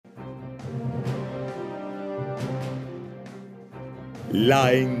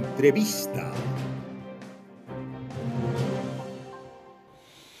La entrevista.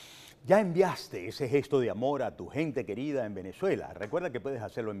 ¿Ya enviaste ese gesto de amor a tu gente querida en Venezuela? Recuerda que puedes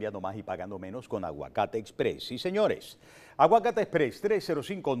hacerlo enviando más y pagando menos con Aguacate Express. Sí, señores. Aguacate Express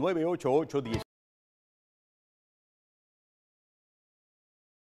 305-988-10.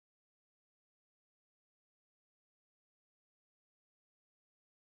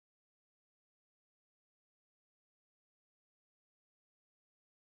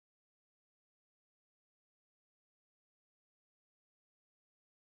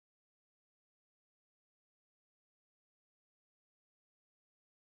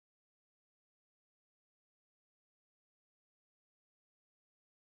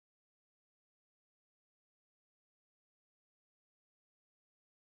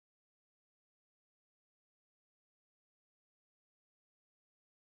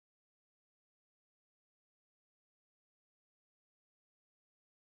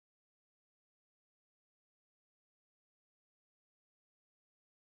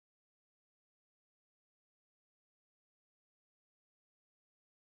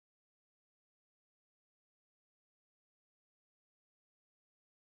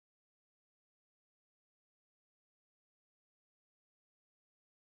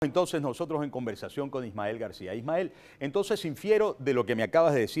 Entonces nosotros en conversación con Ismael García. Ismael, entonces infiero de lo que me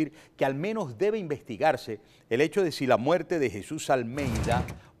acabas de decir que al menos debe investigarse el hecho de si la muerte de Jesús Almeida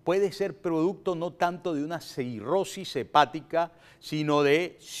puede ser producto no tanto de una cirrosis hepática, sino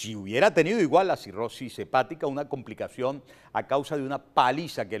de, si hubiera tenido igual la cirrosis hepática, una complicación a causa de una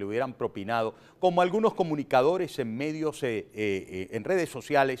paliza que le hubieran propinado, como algunos comunicadores en medios, en redes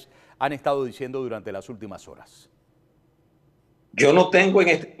sociales, han estado diciendo durante las últimas horas. Yo no tengo en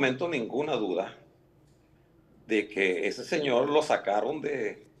este momento ninguna duda de que ese señor lo sacaron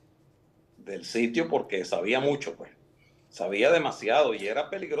del sitio porque sabía mucho, pues. Sabía demasiado y era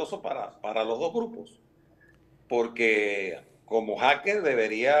peligroso para los dos grupos. Porque como hacker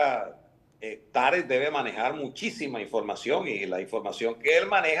debería, Tarek debe manejar muchísima información y la información que él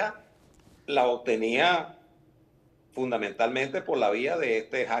maneja la obtenía fundamentalmente por la vía de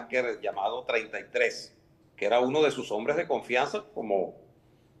este hacker llamado 33, que era uno de sus hombres de confianza, como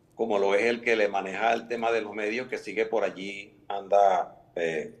lo es el que le maneja el tema de los medios, que sigue por allí, anda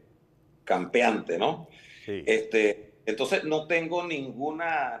campeante, ¿no? Sí. Entonces no tengo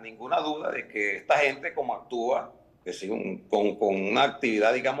ninguna duda de que esta gente como actúa, que sí, con una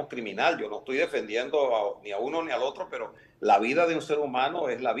actividad, digamos, criminal. Yo no estoy defendiendo ni a uno ni al otro, pero la vida de un ser humano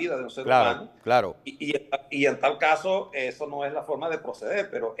es la vida de un ser Claro, humano. claro. Y en tal caso, eso no es la forma de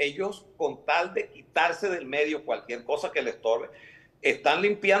proceder, pero ellos, con tal de quitarse del medio cualquier cosa que les estorbe, están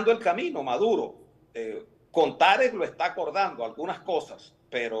limpiando el camino. Maduro, con Tarek lo está acordando algunas cosas,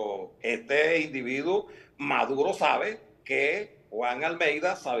 pero este individuo, Maduro, sabe que Juan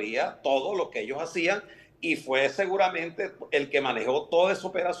Almeida sabía todo lo que ellos hacían y fue seguramente el que manejó toda esa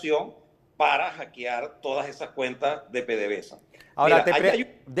operación para hackear todas esas cuentas de PDVSA. Ahora, Mira,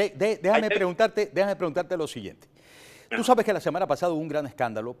 déjame preguntarte lo siguiente. Tú sabes que la semana pasada hubo un gran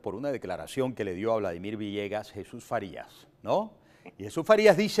escándalo por una declaración que le dio a Vladimir Villegas Jesús Farías, ¿no? Y Jesús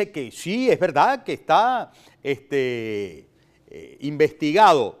Farías dice que sí, es verdad que está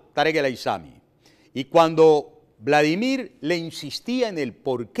investigado Tarek El Aissami. Y cuando Vladimir le insistía en el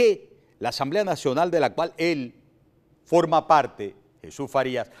por qué la Asamblea Nacional de la cual él forma parte, Jesús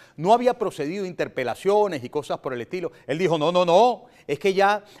Farías, no había procedido a interpelaciones y cosas por el estilo, él dijo, no, es que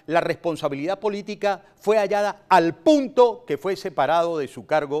ya la responsabilidad política fue hallada al punto que fue separado de su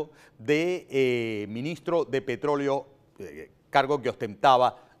cargo de ministro de Petróleo, cargo que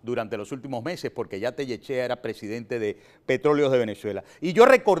ostentaba durante los últimos meses, porque ya Tellechea era presidente de Petróleos de Venezuela. Y yo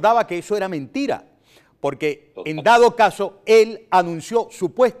recordaba que eso era mentira, porque en dado caso, él anunció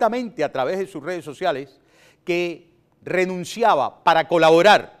supuestamente a través de sus redes sociales que renunciaba para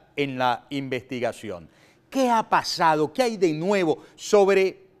colaborar en la investigación. ¿Qué ha pasado? ¿Qué hay de nuevo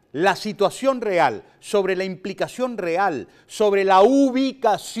sobre la situación real, sobre la implicación real, sobre la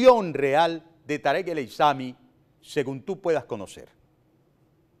ubicación real de Tarek El Aissami, según tú puedas conocer?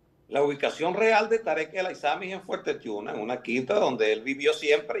 La ubicación real de Tarek El Aissami es en Fuerte, en una quinta donde él vivió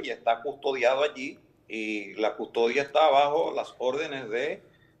siempre y está custodiado allí. Y la custodia está bajo las órdenes de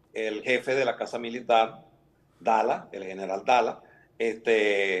el jefe de la Casa Militar, Dala, el general Dala.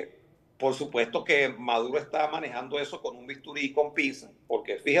 Por supuesto que Maduro está manejando eso con un bisturí y con pinzas,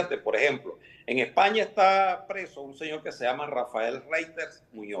 porque fíjate, por ejemplo, en España está preso un señor que se llama Rafael Reiters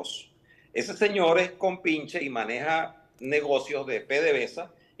Muñoz. Ese señor es compinche y maneja negocios de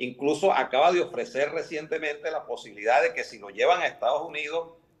PDVSA. Incluso acaba de ofrecer recientemente la posibilidad de que si lo llevan a Estados Unidos,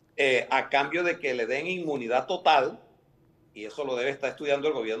 a cambio de que le den inmunidad total, y eso lo debe estar estudiando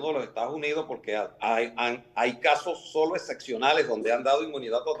el gobierno de los Estados Unidos, porque hay casos solo excepcionales donde han dado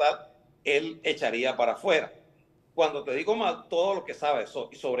inmunidad total, él echaría para afuera. Cuando te digo todo lo que sabe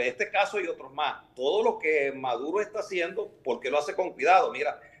sobre este caso y otros más, todo lo que Maduro está haciendo, porque lo hace con cuidado.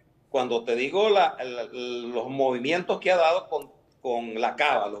 Mira, cuando te digo los movimientos que ha dado con la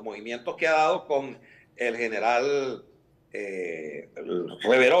cava, los movimientos que ha dado con el general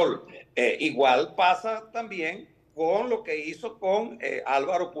Reverol, igual pasa también con lo que hizo con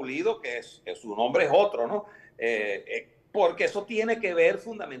Álvaro Pulido, que su nombre es otro, ¿no? Porque eso tiene que ver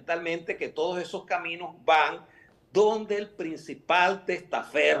fundamentalmente que todos esos caminos van donde el principal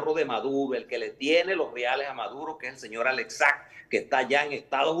testaferro de Maduro, el que le tiene los reales a Maduro, que es el señor Alexac, que está allá en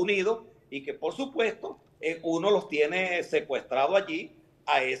Estados Unidos, y que por supuesto uno los tiene secuestrado allí.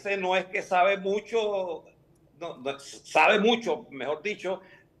 A ese no es que sabe mucho, sabe mucho, mejor dicho,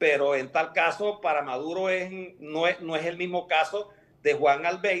 pero en tal caso para Maduro no es el mismo caso de Juan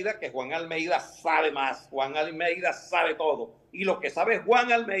Almeida, que Juan Almeida sabe más, Juan Almeida sabe todo, y lo que sabe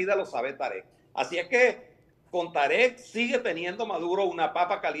Juan Almeida lo sabe Tarek. Así es que con Tarek sigue teniendo Maduro una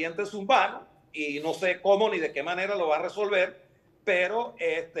papa caliente en sus manos, y no sé cómo ni de qué manera lo va a resolver, pero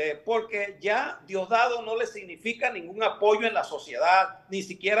porque ya Diosdado no le significa ningún apoyo en la sociedad, ni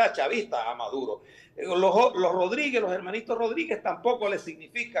siquiera chavista a Maduro. Los Rodríguez, los hermanitos Rodríguez tampoco le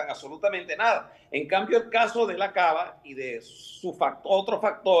significan absolutamente nada. En cambio, el caso de la Cava y de otros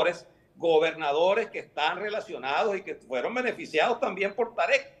factores, gobernadores que están relacionados y que fueron beneficiados también por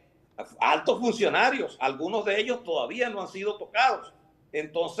Tarek, altos funcionarios, algunos de ellos todavía no han sido tocados.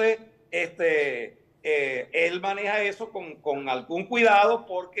 Entonces, él maneja eso con algún cuidado,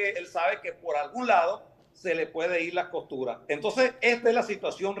 porque él sabe que por algún lado se le puede ir la costura. Entonces, esta es la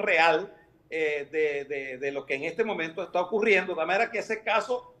situación real de lo que en este momento está ocurriendo, de manera que ese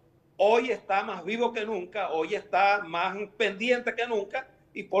caso hoy está más vivo que nunca, hoy está más pendiente que nunca,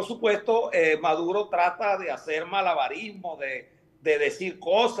 y por supuesto Maduro trata de hacer malabarismo, de decir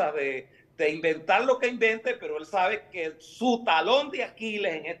cosas, de inventar lo que invente, pero él sabe que su talón de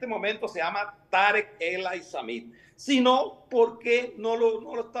Aquiles en este momento se llama Tarek El Aizamid. Si no, ¿por qué no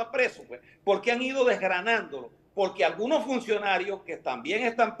lo está preso? Pues, porque han ido desgranándolo, porque algunos funcionarios que también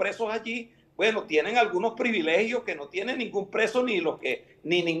están presos allí, bueno, tienen algunos privilegios que no tiene ningún preso,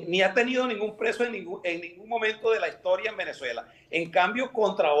 ni ha tenido ningún preso en ningún momento de la historia en Venezuela. En cambio,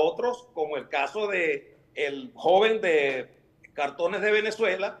 contra otros, como el caso de el joven de Cartones de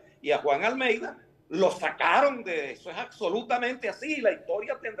Venezuela y a Juan Almeida, lo sacaron de eso. Es absolutamente así, la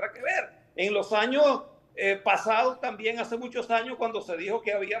historia tendrá que ver. En los años pasados, también hace muchos años, cuando se dijo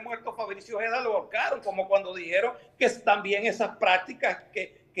que había muerto Fabricio Ojeda, lo ahorcaron, como cuando dijeron que también esas prácticas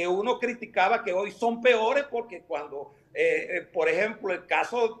que uno criticaba, que hoy son peores, porque cuando, por ejemplo, el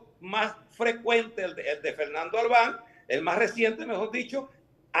caso más frecuente, el de Fernando Albán, el más reciente, mejor dicho,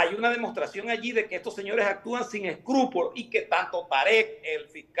 hay una demostración allí de que estos señores actúan sin escrúpulos, y que tanto Tarek, el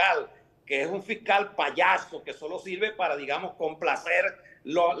fiscal, que es un fiscal payaso que solo sirve para, digamos, complacer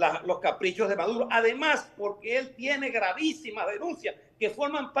los caprichos de Maduro, además porque él tiene gravísimas denuncias que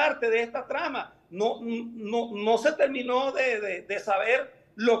forman parte de esta trama. No se terminó de saber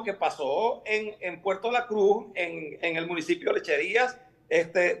lo que pasó en Puerto La Cruz, en el municipio de Lecherías,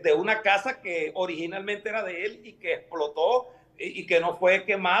 de una casa que originalmente era de él y que explotó, y que no fue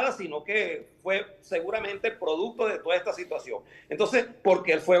quemada, sino que fue seguramente producto de toda esta situación. Entonces,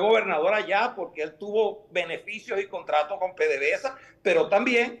 porque él fue gobernador allá, porque él tuvo beneficios y contratos con PDVSA, pero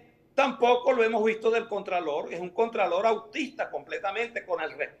también tampoco lo hemos visto del contralor. Es un contralor autista completamente, con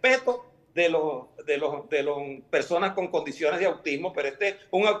el respeto de los personas con condiciones de autismo, pero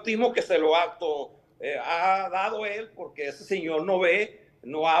un autismo que se lo ha dado él, porque ese señor no ve,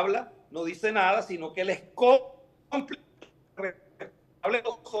 no habla, no dice nada, sino que él es cómplice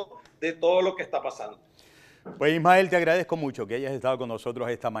de todo lo que está pasando. Pues Ismael, te agradezco mucho que hayas estado con nosotros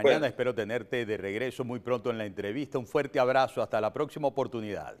esta mañana. Bueno. Espero tenerte de regreso muy pronto en la entrevista. Un fuerte abrazo, hasta la próxima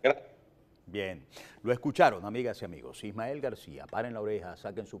oportunidad. Gracias. Bien, lo escucharon, amigas y amigos. Ismael García, paren la oreja,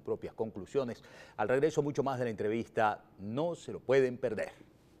 saquen sus propias conclusiones. Al regreso, mucho más de la entrevista, no se lo pueden perder.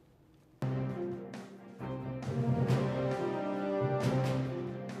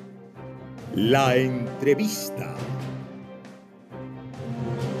 La entrevista.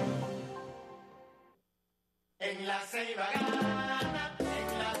 En la Ceiba gana,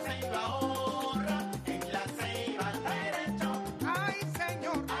 en la Ceiba ahorra, en la Ceiba Direct Shop. Ay,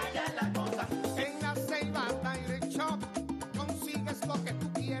 señor, allá es la cosa. En la Ceiba Direct Shop consigues lo que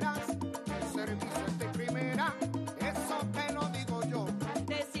tú quieras. El servicio es de primera, eso te lo digo yo.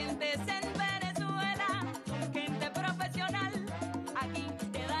 Te sientes en Venezuela con gente profesional. Aquí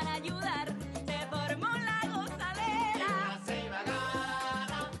te van a ayudar, te formó la gozadera.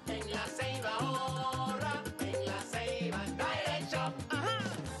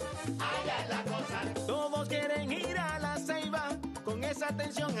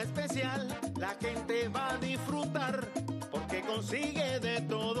 atención especial, la gente va a disfrutar porque consigue de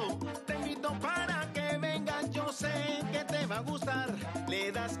todo. Te invito para que vengas, yo sé que te va a gustar.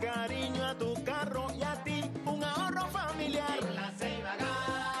 Le das cariño a tu carro y a ti un ahorro familiar. En la Ceiba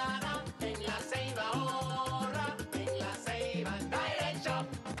gana, en la Ceiba ahorra, en la Ceiba Direct Shop.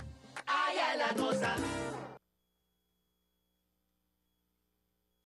 Allá es la cosa.